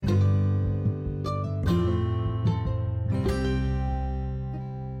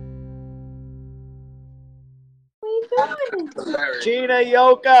Gina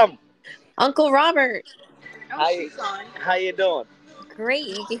Yoakum. Uncle Robert. How you doing? Great,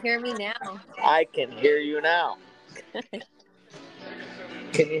 you can hear me now. I can hear you now.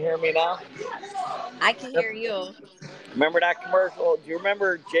 Can you hear me now? I can hear you. Remember that commercial? Do you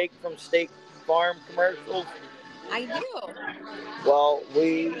remember Jake from State Farm commercials? I do. Well,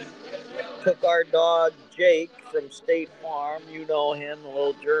 we took our dog Jake from State Farm. You know him, the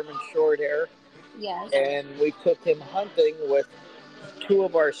little German short hair. Yes. And we took him hunting with two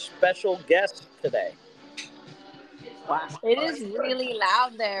of our special guests today. Wow. It is really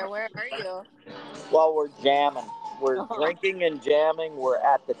loud there. Where are you? Well, we're jamming. We're drinking and jamming. We're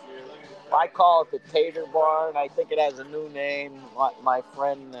at the, I call it the Tater Barn. I think it has a new name. My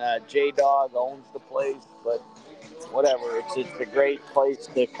friend J Dog owns the place, but whatever. It's a great place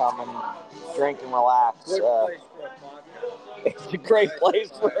to come and drink and relax. It's a great place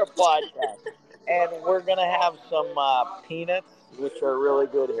for a podcast. And we're going to have some peanuts, which are really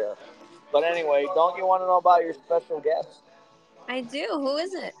good here. But anyway, don't you want to know about your special guests? I do. Who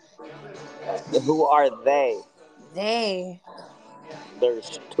is it? Who are they? They.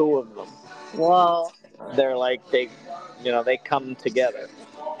 There's two of them. Whoa. They're like they come together.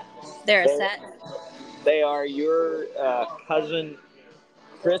 They're a They set. they are your cousin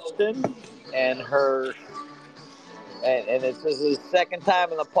Kristen and her, and this is his second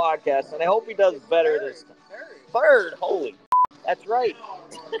time in the podcast, and I hope he does better this time. Third, holy, that's right,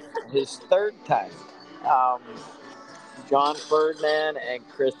 his third time. Um, John Ferdinand and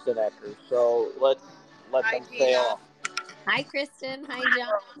Kristen Ecker. So let them say hello. Hi, Kristen. Hi,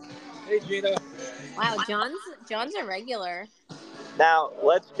 John. Hey, Gina. Wow, John's a regular. Now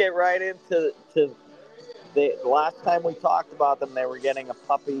let's get right into the last time we talked about them. They were getting a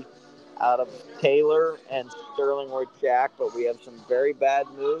puppy out of Taylor and Sterling with Jack, but we have some very bad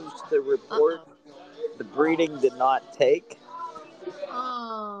news to report. Uh-oh. The breeding did not take.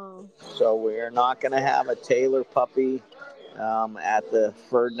 Oh. So we are not going to have a Taylor puppy at the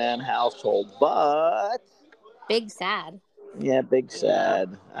Ferdinand household. But Big sad. yeah, big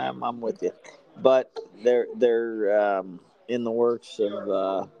sad. I'm with you. But they're in the works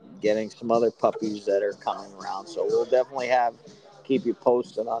of getting some other puppies that are coming around. So we'll definitely keep you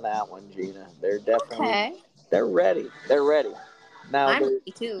posted on that one, Gina. Okay. They're ready. They're ready. Now I'm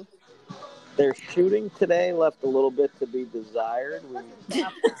ready too. their shooting today left a little bit to be desired.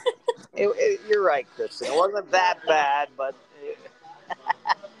 You're right, Kristen. It wasn't that bad, but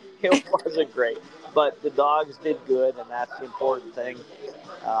it wasn't great. But the dogs did good, and that's the important thing.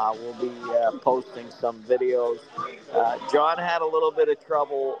 We'll be posting some videos. John had a little bit of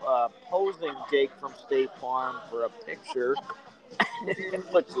trouble posing Jake from State Farm for a picture,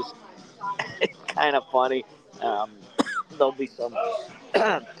 which is kind of funny. There'll be some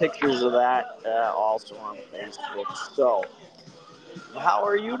pictures of that also on Facebook. So, how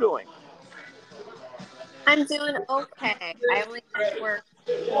are you doing? I'm doing okay. I only had to work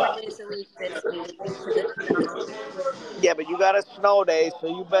 4 days a week this week because of snow. Yeah, but you got a snow day, so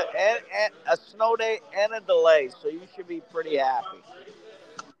you bet, and a snow day and a delay, so you should be pretty happy.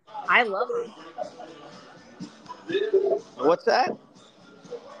 I love them. What's that?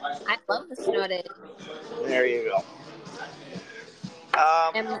 I love the snow days. There you go.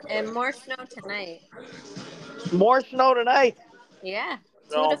 And more snow tonight. More snow tonight. Yeah,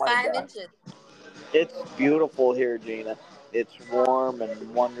 two Oh to my five God. inches. It's beautiful here, Gina. It's warm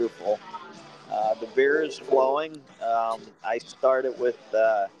and wonderful. The beer is flowing. I started with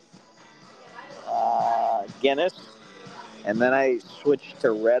Guinness, and then I switched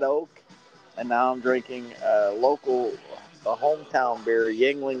to Red Oak, and now I'm drinking a hometown beer,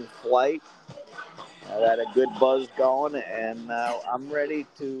 Yingling Flight. That had a good buzz going, and I'm ready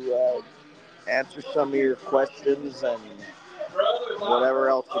to answer some of your questions and whatever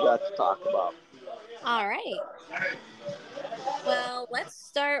else you got to talk about. All right. Well, let's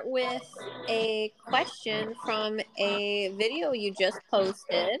start with a question from a video you just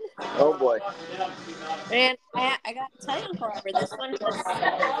posted. Oh boy. And I got to tell you, Uncle Robert, this one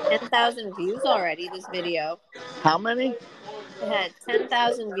has 10,000 views already, this video. How many? It had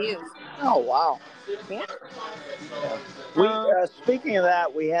 10,000 views. Oh wow. Yeah. We speaking of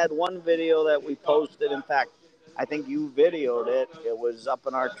that, we had one video that we posted. In fact, I think you videoed it. It was up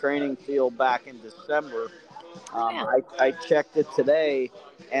in our training field back in December. Yeah. I checked it today,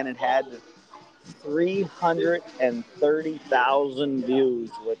 and it had 330,000 views,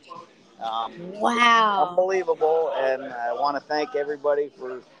 which Wow. unbelievable. And I want to thank everybody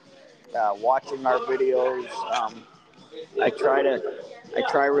for watching our videos. I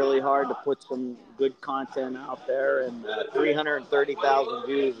try really hard to put some good content out there, and 330,000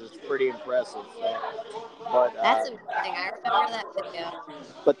 views is pretty impressive. So, but That's amazing. I remember that video.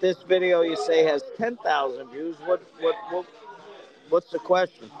 but this video you say has 10,000 views. What's the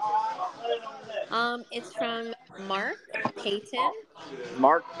question? It's from Mark Payton.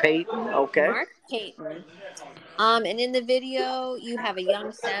 Mark Payton. Okay. Mark Payton. And in the video, you have a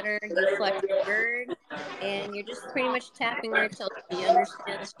young setter. You flush the bird, and you're just pretty much tapping her till she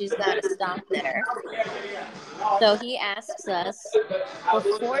understands she's got to stop there. So he asks us,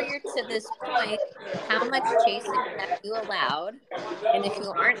 before you're to this point, how much chasing have you allowed? And if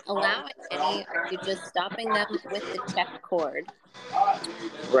you aren't allowing any, are you just stopping them with the check cord?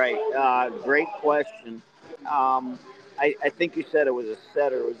 Right. Great question. Um, I think you said it was a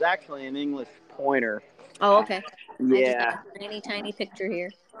setter. It was actually an English pointer. Oh, okay. I just got Yeah. a tiny, tiny picture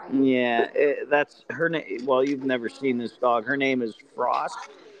here. Yeah. That's her name. Well, you've never seen this dog. Her name is Frost,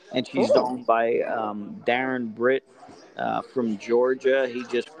 and she's Oh. owned by Darren Britt from Georgia. He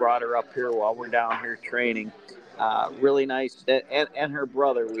just brought her up here while we're down here training. Really nice. And her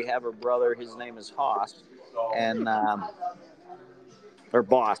brother. We have her brother. His name is Haas. And or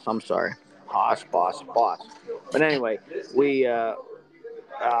Boss. I'm sorry, Haas, Boss. But anyway, we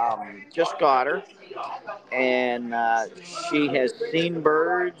just got her, and she has seen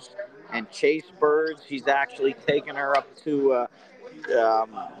birds and chased birds. He's actually taken her up to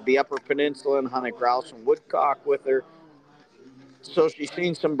the Upper Peninsula and hunted grouse and woodcock with her. So she's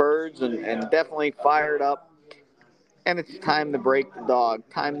seen some birds and definitely fired up. And it's time to break the dog,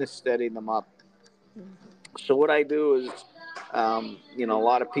 time to steady them up. So what I do is, a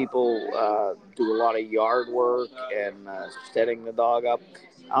lot of people do a lot of yard work and setting the dog up.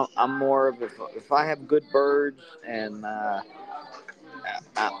 I'm more of if I have good birds and I,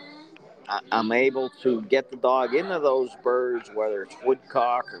 I'm able to get the dog into those birds, whether it's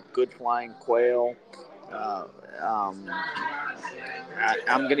woodcock or good flying quail. Uh,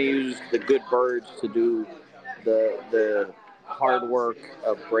 I'm going to use the good birds to do the hard work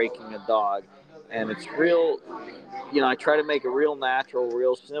of breaking a dog, and it's real. I try to make it real natural,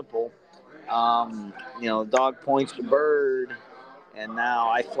 real simple. The dog points the bird, and now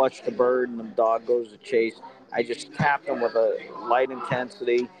I flush the bird, and the dog goes to chase. I just tap them with a light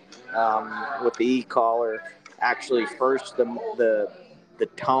intensity with the e-collar. Actually, first the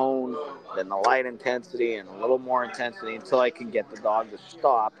tone, then the light intensity, and a little more intensity until I can get the dog to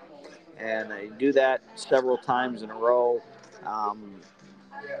stop. And I do that several times in a row.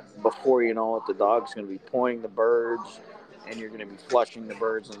 Before you know it, the dog's going to be pointing the birds, and you're going to be flushing the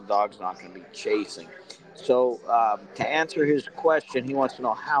birds, and the dog's not going to be chasing. So, to answer his question, he wants to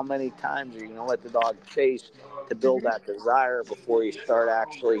know how many times are you going to let the dog chase to build that desire before you start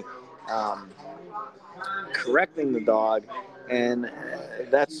actually correcting the dog. And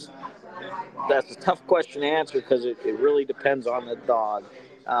that's a tough question to answer because it really depends on the dog.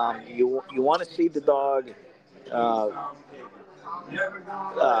 You want to see the dog uh,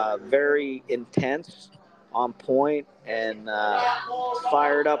 very intense, on point, and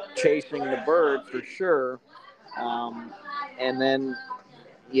fired up chasing the bird for sure. Um, and then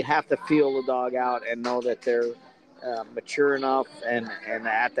you have to feel the dog out and know that they're mature enough and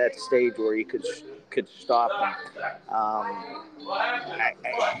at that stage where you could stop them.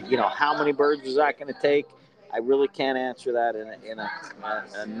 How many birds is that going to take? I really can't answer that in a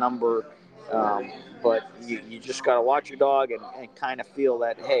number, but you just got to watch your dog and kind of feel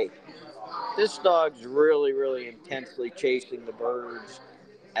that, hey, this dog's really, really intensely chasing the birds,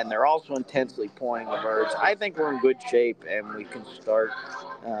 and they're also intensely pointing the birds. I think we're in good shape, and we can start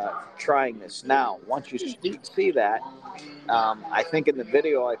trying this. Now, once you see that, I think in the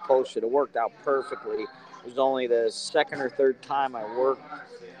video I posted, it worked out perfectly. It was only the second or third time I worked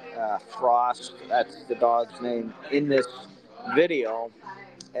Frost, that's the dog's name, in this video,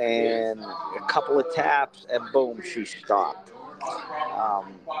 and a couple of taps, and boom, she stopped.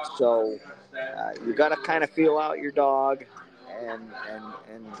 Um, so you got to kind of feel out your dog and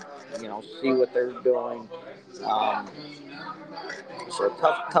see what they're doing. Um, so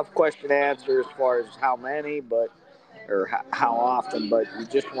tough question to answer as far as how many, but or how often, but you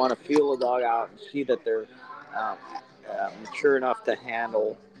just want to feel the dog out and see that they're um, mature enough to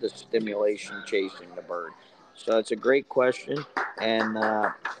handle the stimulation chasing the bird. So it's a great question, and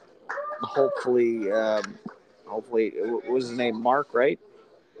hopefully, what was his name? Mark, right?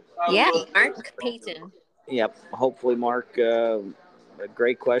 Yeah, Mark Payton. Yep. Hopefully, Mark. A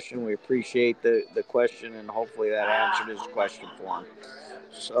great question. We appreciate the question, and hopefully that answered his question for him.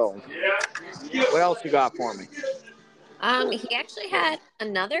 So, what else you got for me? He actually had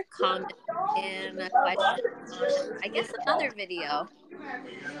another comment and a question. I guess another video.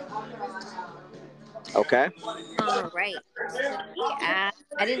 Okay. All right. So he asked,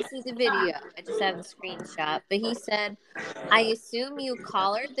 I didn't see the video. I just have the screenshot. But he said, I assume you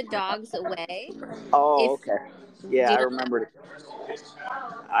collared the dogs away. Oh, If okay. do Yeah, you I know? remember.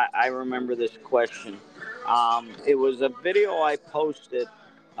 I remember this question. It was a video I posted,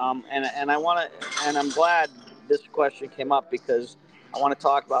 and I want to, and I'm glad this question came up because I want to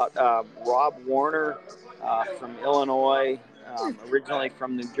talk about Rob Warner from Illinois, originally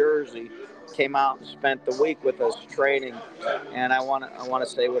from New Jersey, came out and spent the week with us training, and I want to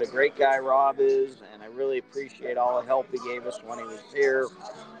say what a great guy Rob is, and I really appreciate all the help he gave us when he was here,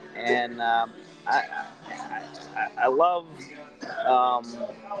 and I, I love. Um,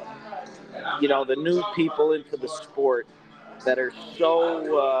 the new people into the sport that are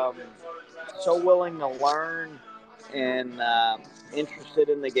so willing to learn and interested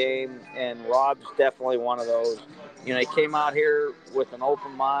in the game. And Rob's definitely one of those. He came out here with an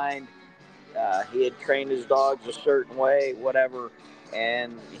open mind. He had trained his dogs a certain way, whatever,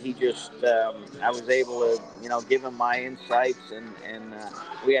 and he just I was able to give him my insights, and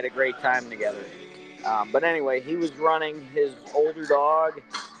we had a great time together. But anyway, he was running his older dog,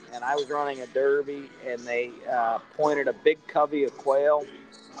 and I was running a derby, and they pointed a big covey of quail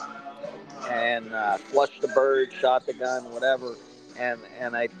and flushed the bird, shot the gun, whatever. And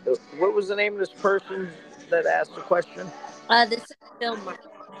what was the name of this person that asked the question? This is Bill Mark.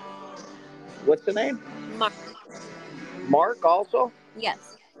 What's the name? Mark. Mark also?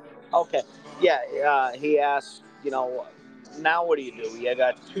 Yes. Okay. Yeah, he asked, now what do? You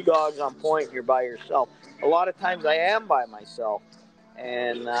got two dogs on point, and you're by yourself. A lot of times I am by myself.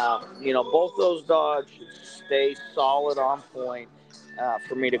 And, both those dogs should stay solid on point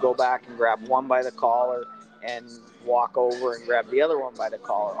for me to go back and grab one by the collar and walk over and grab the other one by the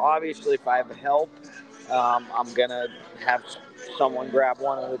collar. Obviously, if I have help, I'm going to have someone grab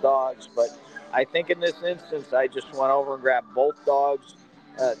one of the dogs. But I think in this instance, I just went over and grabbed both dogs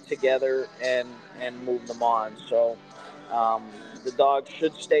together and move them on. So the dog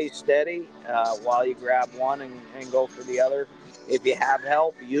should stay steady while you grab one and go for the other. If you have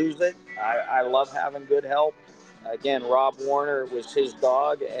help, use it. I love having good help. Again, Rob Warner was his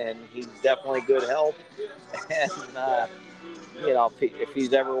dog, and he's definitely good help. And if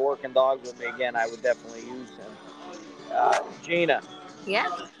he's ever working dogs with me again, I would definitely use him. Gina, Yeah.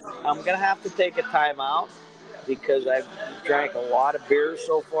 I'm gonna have to take a timeout because I've drank a lot of beer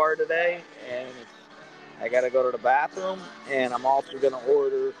so far today, and I got to go to the bathroom. And I'm also going to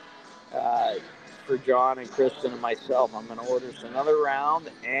order for John and Kristen and myself. I'm going to order another round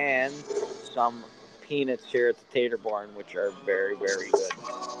and some peanuts here at the Tater Barn, which are very, very good.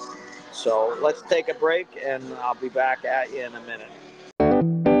 So let's take a break, and I'll be back at you in a minute.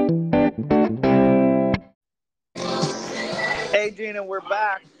 Hey, Gina, we're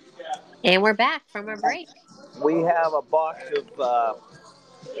back. And we're back from our break. We have a box of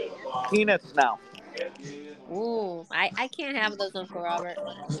peanuts now. Ooh, I can't have those, Uncle Robert.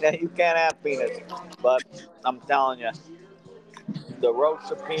 Yeah, you can't have peanuts, but I'm telling you, the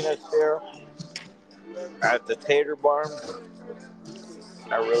roasted peanuts here at the Tater Barn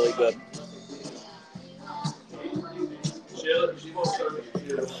are really good.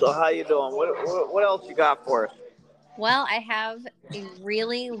 So how you doing? What else you got for us? Well, I have a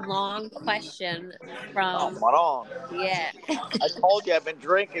really long question from. Oh, Yeah. I told you I've been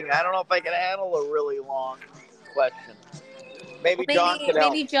drinking. I don't know if I can handle a really long question. Maybe John could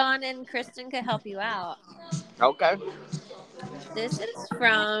help. Maybe John and Kristen could help you out. Okay. This is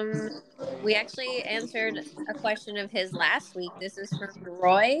from. We actually answered a question of his last week. This is from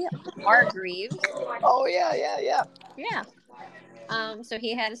Roy Hargreaves. Oh yeah. Yeah. So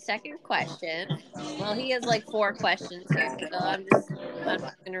he had a second question. Well, he has like 4 questions here, so I'm just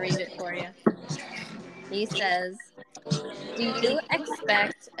gonna read it for you. He says, do you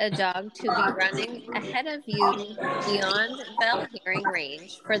expect a dog to be running ahead of you beyond bell hearing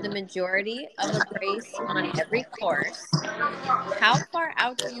range for the majority of a race on every course? How far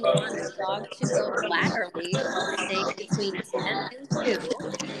out do you want a dog to go laterally while staying between 10 and 2?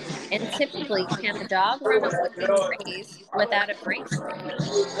 And typically, can a dog run a winning race without a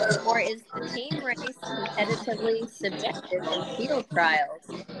bracelet? Or is the tame race competitively subjective in field trials?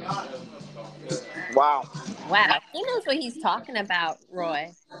 Wow. Wow, he knows what he's talking about,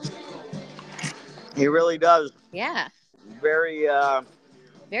 Roy. He really does. Yeah. Very.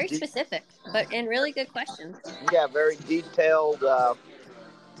 Very specific, and really good question. Yeah, very detailed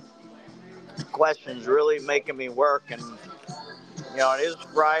questions. Really making me work, and it is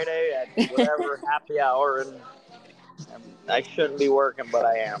Friday at whatever happy hour, and I shouldn't be working, but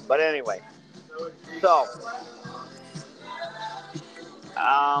I am. But anyway, So,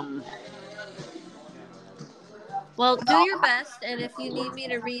 um, Well, do how, your best, and if you need me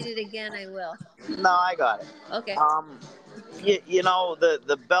to read it again, I will. no, I got it. Okay. You know,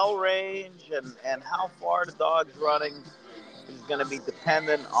 the bell range and how far the dog's running is going to be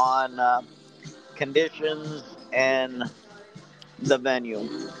dependent on conditions and the venue.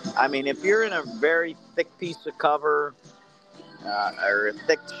 I mean, if you're in a very thick piece of cover or a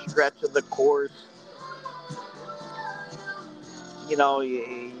thick stretch of the course, you know,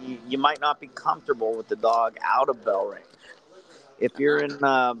 you might not be comfortable with the dog out of bell range. If you're in,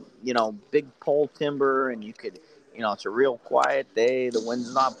 you know, big pole timber and you could, you know, it's a real quiet day, the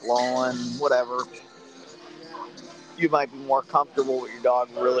wind's not blowing, whatever, you might be more comfortable with your dog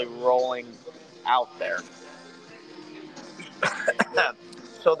really rolling out there.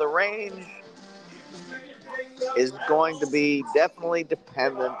 So the range is going to be definitely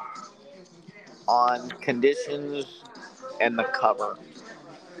dependent on conditions and the cover.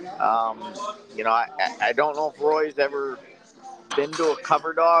 You know, I don't know if Roy's ever been to a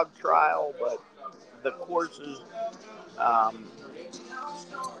cover dog trial, but the courses, um,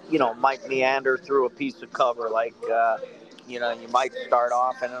 you know, might meander through a piece of cover. Like, you know, you might start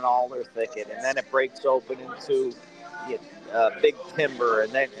off in an alder thicket, and then it breaks open into big timber,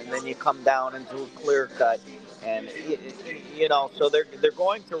 and then you come down into a clear cut, and you know, so they're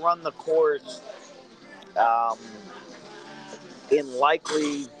going to run the course um, in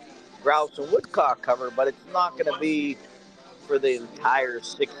likely grouse and woodcock cover, but it's not going to be for the entire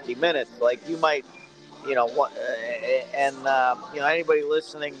 60 minutes. Like you might, you know, you know, anybody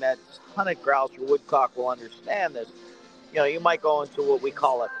listening that's hunted grouse or woodcock will understand this. You know, you might go into what we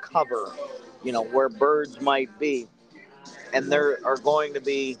call a cover, you know, where birds might be, and there are going to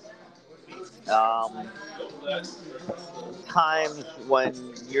be um, times when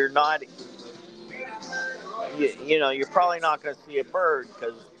you're not, you know, you're probably not going to see a bird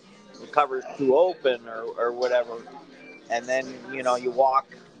because the cover's too open or whatever. And then, you know, you walk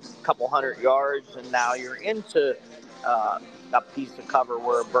a couple hundred yards and now you're into uh, a piece of cover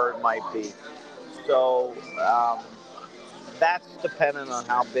where a bird might be. So that's dependent on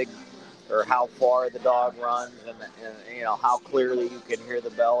how big or how far the dog runs and you know how clearly you can hear the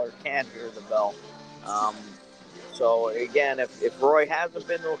bell or can't hear the bell. Um, so again, if Roy hasn't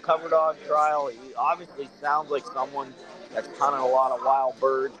been to a cover dog trial, he obviously sounds like someone that's hunted a lot of wild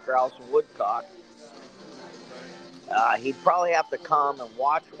birds, grouse, and woodcock. He'd probably have to come and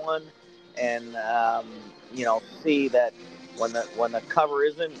watch one, and you know, see that when the cover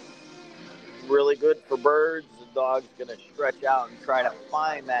isn't really good for birds, the dog's going to stretch out and try to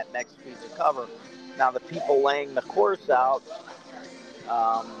find that next piece of cover. Now, the people laying the course out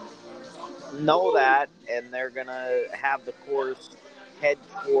um, know that, and they're going to have the course head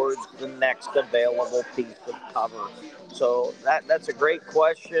towards the next available piece of cover. So that's a great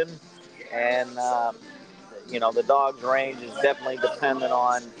question, and you know the dog's range is definitely dependent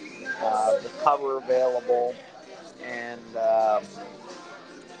on the cover available, and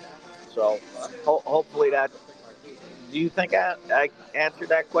so hopefully that. Do you think I answered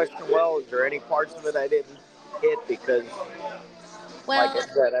that question well? Is there any parts of it I didn't hit? Because, like I Well,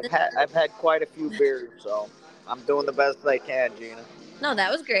 said, the, I've had quite a few beers, so I'm doing the best I can, Gina. no,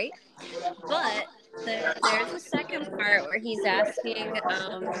 that was great. But there's a second part where he's asking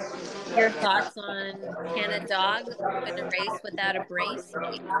your thoughts on, can a dog win a race without a brace?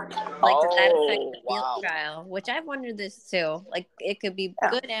 Like, does that affect Oh the field wow! trial? Which I've wondered this too. Like, it could be Yeah.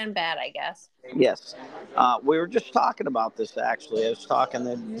 good and bad, I guess. Yes, we were just talking about this actually. I was talking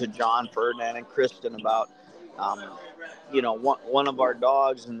to Hmm. John Ferdinand and Kristen about, um, you know, one of our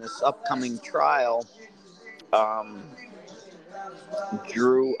dogs in this upcoming trial. Um,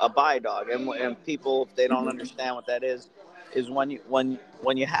 Drew a buy dog, and people, if they don't understand what that is when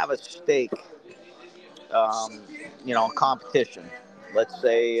you have a stake, um, you know, a competition. Let's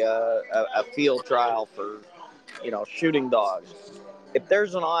say a field trial for shooting dogs. If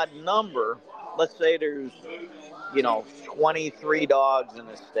there's an odd number, let's say there's 23 dogs in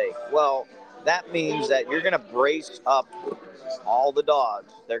a stake. Well, that means that you're going to brace up all the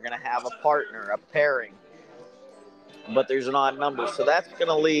dogs. They're going to have a partner, a pairing, but there's an odd number. So that's going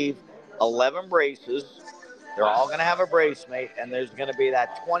to leave 11 braces. They're all going to have a brace mate, and there's going to be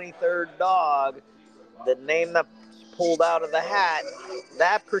that 23rd dog. The name that's pulled out of the hat,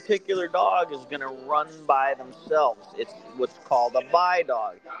 that particular dog is going to run by themselves. It's what's called a buy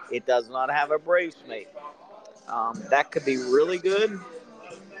dog. It does not have a brace mate. That could be really good,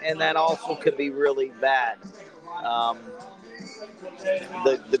 and that also could be really bad. Um,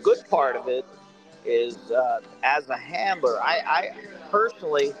 the good part of it is as a handler, I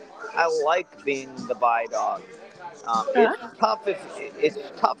personally I like being the buy dog. Huh?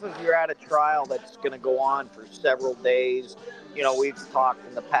 It's tough if you're at a trial that's going to go on for several days. You know, we've talked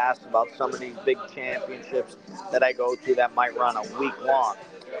in the past about some of these big championships that I go to that might run a week long.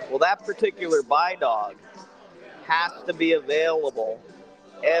 Well, that particular buy dog has to be available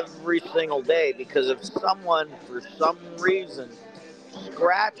every single day, because if someone for some reason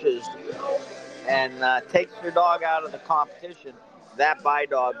scratches and takes their dog out of the competition, that buy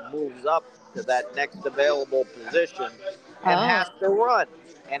dog moves up to that next available position and Oh. has to run.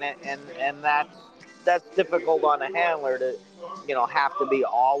 And that's difficult on a handler to, have to be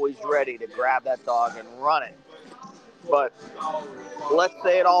always ready to grab that dog and run it. But let's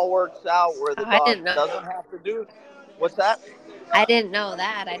say it all works out where the I dog didn't know. doesn't have to do. What's that? I didn't know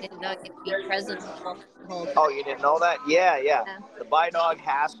that. I didn't know you had to be present the whole Oh, time. you didn't know that? Yeah, yeah. Yeah. The buy dog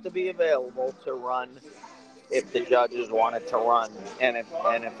has to be available to run if the judges want it to run, and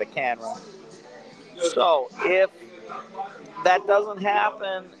if it can run. So if that doesn't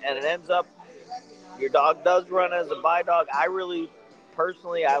happen and it ends up your dog does run as a buy dog, I really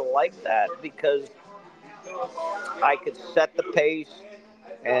personally I like that, because I could set the pace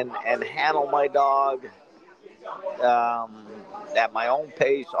and handle my dog um, at my own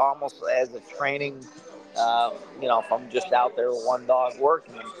pace, almost as a training. If I'm just out there with one dog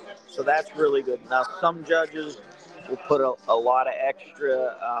working, so that's really good. Now, some judges will put a lot of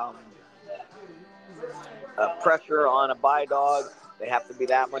extra pressure on a buy dog. They have to be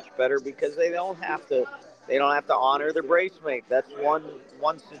that much better because they don't have to. They don't have to honor their brace mate. That's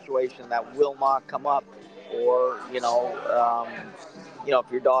one situation that will not come up. Or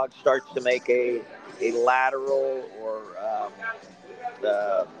if your dog starts to make a lateral, or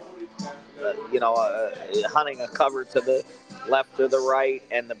uh, hunting a cover to the left or the right,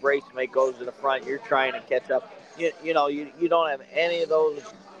 and the brace mate goes to the front, you're trying to catch up. You don't have any of those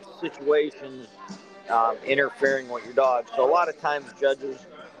situations interfering with your dog. So a lot of times judges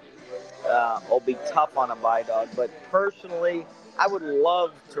will be tough on a buy dog. But personally, I would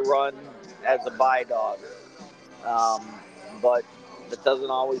love to run as a buy dog, um, but that doesn't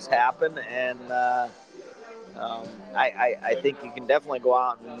always happen. And I think you can definitely go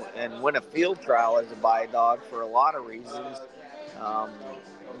out and win a field trial as a buy dog for a lot of reasons. Um,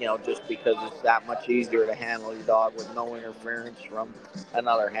 just because it's that much easier to handle your dog with no interference from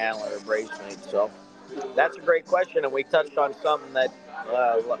another handler or brace mate. So that's a great question, and we touched on something that,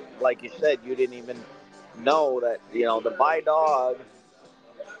 like you said, you didn't even know that the buy dog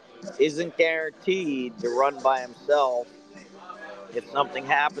isn't guaranteed to run by himself. If something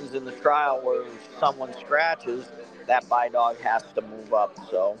happens in the trial where someone scratches, that buy dog has to move up.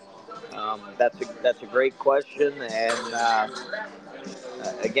 So that's a great question, and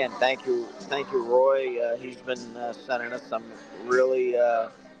again, thank you, Roy. He's been sending us some really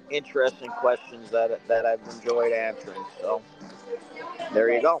interesting questions that I've enjoyed answering. So there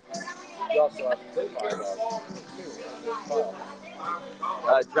you go. You also have to buy dogs too.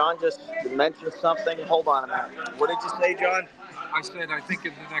 John just mentioned something. Hold on a minute. What did you say, John? I said I think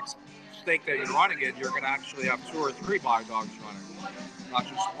in the next stake that you're running in, you're going to actually have 2 or 3 buy dogs running, not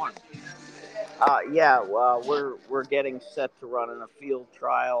just one. Yeah, we're getting set to run in a field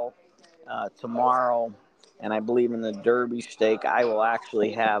trial tomorrow, and I believe in the Derby stake I will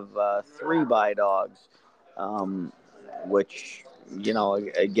actually have 3 buy dogs, um, which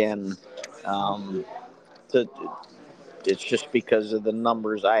again, um, to, it's just because of the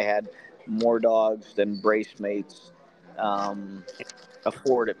numbers. I had more dogs than brace mates um,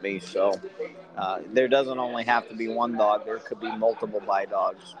 afforded me, so there doesn't only have to be one dog. There could be multiple buy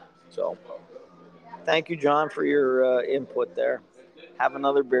dogs. So thank you, John, for your input there. Have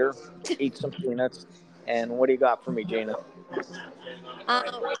another beer, eat some peanuts, and what do you got for me, Gina?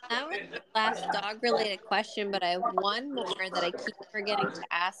 That was the last dog related question, but I have one more that I keep forgetting to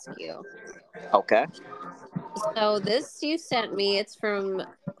ask you. Okay. So this you sent me, it's from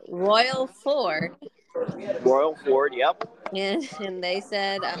Royal Ford, Royal Ford, yep. and they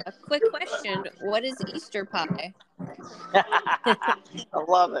said, a quick question: what is Easter pie? I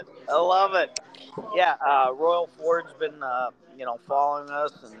love it. I love it. Yeah, Royal Ford's been, following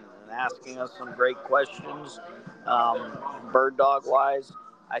us and asking us some great questions, bird dog wise.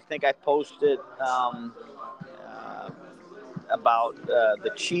 I think I posted about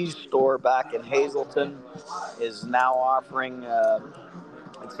the cheese store back in Hazleton is now offering.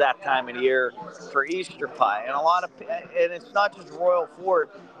 It's that time of year for Easter pie, and and it's not just Royal Ford.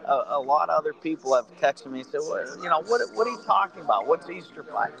 A lot of other people have texted me and said, well, what are you talking about? What's Easter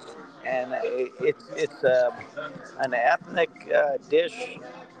pie? And it's an ethnic dish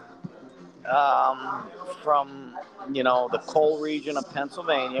from the coal region of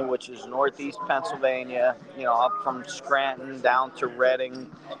Pennsylvania, which is northeast Pennsylvania. Up from Scranton down to Reading.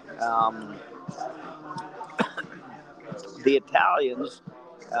 Um, the Italians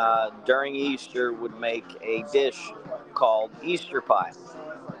during Easter would make a dish called Easter pie,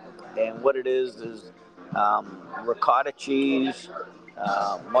 and what it is ricotta cheese,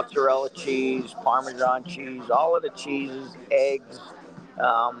 mozzarella cheese, Parmesan cheese, all of the cheeses, eggs,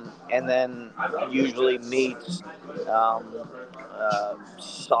 and then usually meats,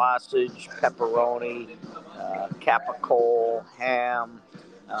 sausage, pepperoni, capicola, ham.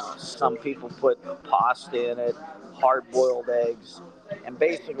 Some people put pasta in it, hard-boiled eggs, and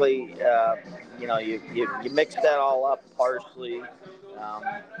basically, you mix that all up, parsley, um,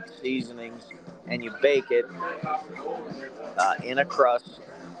 seasonings, and you bake it in a crust,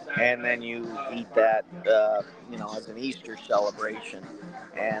 and then you eat that, as an Easter celebration.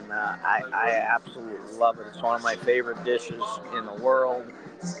 And I absolutely love it. It's one of my favorite dishes in the world.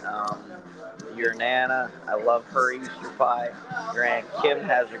 Um, your Nana, I love her Easter pie. Your Aunt Kim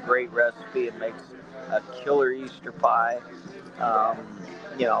has a great recipe and makes a killer Easter pie. Um,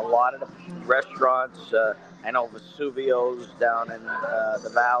 a lot of the restaurants, I know Vesuvio's down in the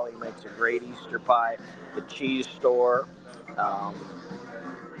valley makes a great Easter pie. The cheese store. Um,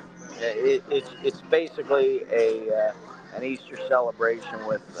 it's basically an Easter celebration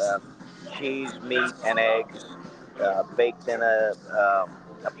with cheese, meat, and eggs baked in a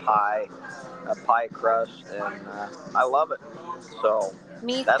pie crust, and I love it. So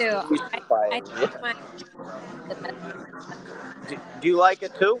Me that's too. what Easter pie I is. think Yeah. my the best. Do you like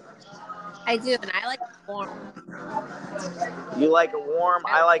it too? I do, and I like it warm. You like it warm?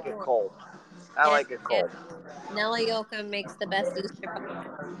 I I like like it it warm. cold. I And like it and cold. Nelly Yoka makes the best Easter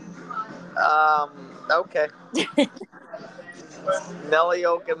Okay. pie. Nellie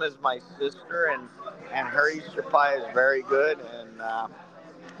Oakham is my sister, and her Easter pie is very good. And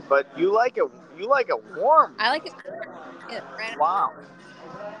but you like it? You like it warm? I like it warm. Right. Wow.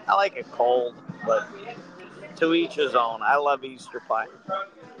 I like it cold, but to each his own. I love Easter pie.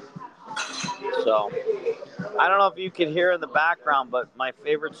 So I don't know if you can hear in the background, but my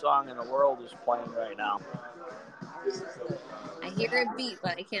favorite song in the world is playing right now. I hear a beat,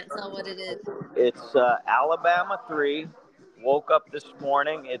 but I can't tell what it is. It's Alabama 3. Woke up this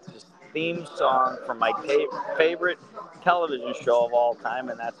morning. It's a theme song from my favorite television show of all time,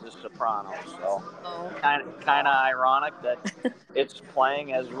 and that's The Sopranos. So Oh, kind of ironic that it's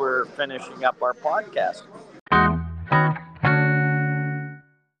playing as we're finishing up our podcast.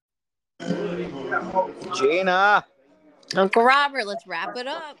 Gina. Uncle Robert, let's wrap it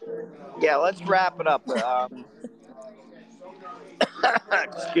up. Yeah, let's wrap it up.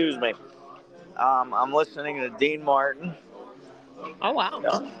 Excuse me. I'm listening to Dean Martin. Oh wow.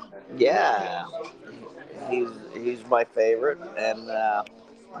 Yeah, he's my favorite, and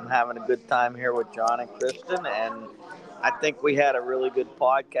I'm having a good time here with John and Kristen, and I think we had a really good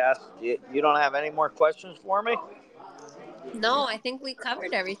podcast. You don't have any more questions for me? No, I think we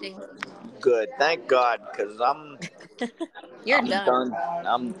covered everything. Good, thank God, because You're I'm done. done.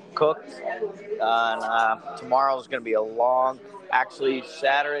 I'm cooked, and tomorrow's going to be a long. Actually,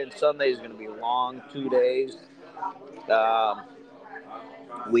 Saturday and Sunday is going to be long 2 days. Um,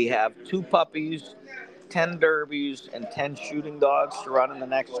 we have 2 puppies, 10 derbies, and 10 shooting dogs to run in the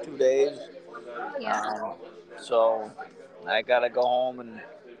next 2 days. Yeah. So I got to go home and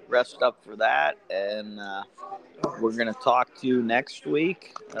rest up for that. And we're going to talk to you next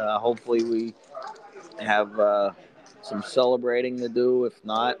week. Hopefully, we have some celebrating to do. If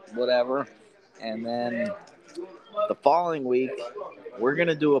not, whatever. And then the following week, we're going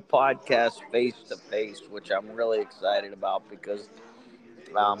to do a podcast face to face, which I'm really excited about because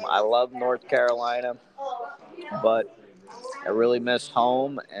I love North Carolina, but I really miss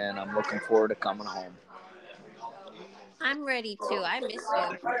home, and I'm looking forward to coming home. I'm ready too. I miss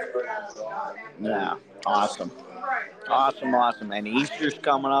you. Yeah, awesome. Awesome. And Easter's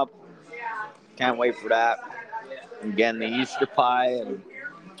coming up. Can't wait for that. Again, the Easter pie and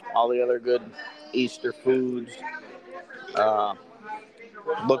all the other good Easter foods. Uh,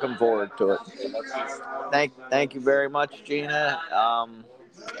 Looking forward to it. Thank you very much, Gina.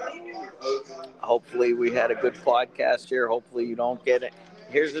 Hopefully we had a good podcast here. Hopefully you don't get it.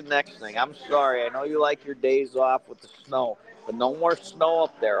 Here's the next thing. I'm sorry. I know you like your days off with the snow, but no more snow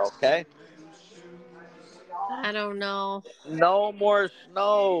up there, okay? I don't know. No more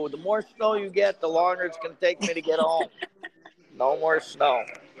snow. The more snow you get, the longer it's going to take me to get home. No more snow.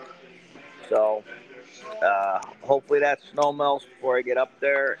 So hopefully that snow melts before I get up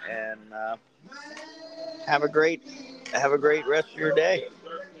there, and have a great rest of your day.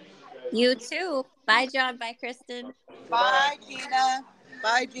 You too. Bye, John. Bye, Kristen. Bye, Gina.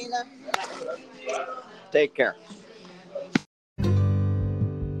 Bye, Gina. Take care.